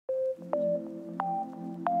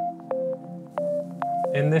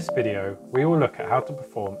In this video, we will look at how to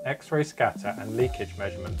perform X-ray scatter and leakage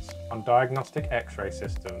measurements on diagnostic X-ray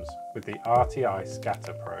systems with the RTI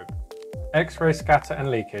Scatter Probe. X-ray scatter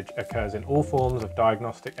and leakage occurs in all forms of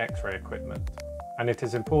diagnostic X-ray equipment, and it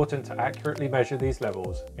is important to accurately measure these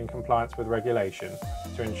levels in compliance with regulation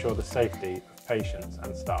to ensure the safety of patients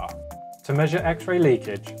and staff. To measure X-ray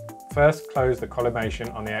leakage, first close the collimation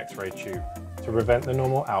on the X-ray tube to prevent the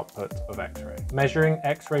normal output of X-ray. Measuring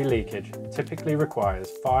X-ray leakage typically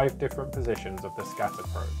requires 5 different positions of the scatter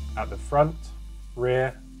probe: at the front,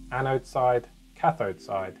 rear, anode side, cathode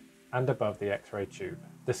side, and above the X-ray tube.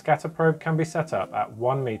 The scatter probe can be set up at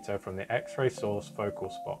 1 meter from the X-ray source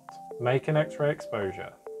focal spot. Make an X-ray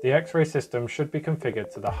exposure. The X-ray system should be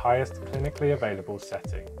configured to the highest clinically available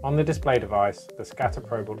setting. On the display device, the scatter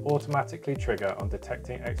probe will automatically trigger on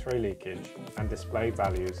detecting X-ray leakage and display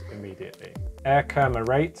values immediately. Air Kerma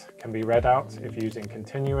Rate can be read out if using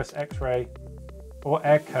continuous X-ray or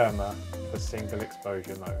Air Kerma for single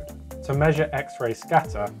exposure mode. To measure X-ray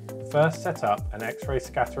scatter, first set up an X-ray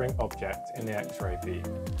scattering object in the X-ray beam.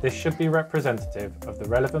 This should be representative of the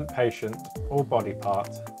relevant patient or body part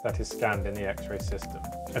that is scanned in the X-ray system.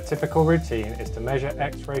 A typical routine is to measure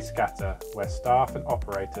X-ray scatter where staff and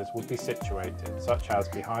operators would be situated, such as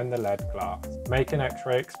behind the lead glass. Make an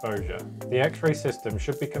X-ray exposure. The X-ray system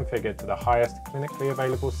should be configured to the highest clinically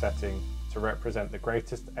available setting to represent the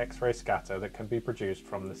greatest X-ray scatter that can be produced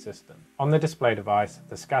from the system. On the display device,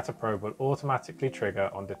 the scatter probe will automatically trigger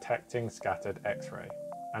on detecting scattered X-ray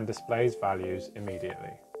and displays values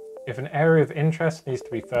immediately. If an area of interest needs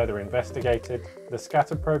to be further investigated, the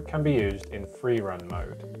scatter probe can be used in free run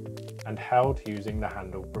mode and held using the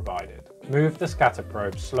handle provided. Move the scatter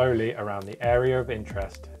probe slowly around the area of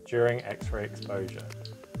interest during X-ray exposure.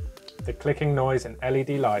 The clicking noise and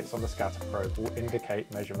LED lights on the scatter probe will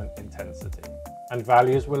indicate measurement intensity, and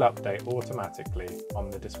values will update automatically on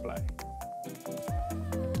the display.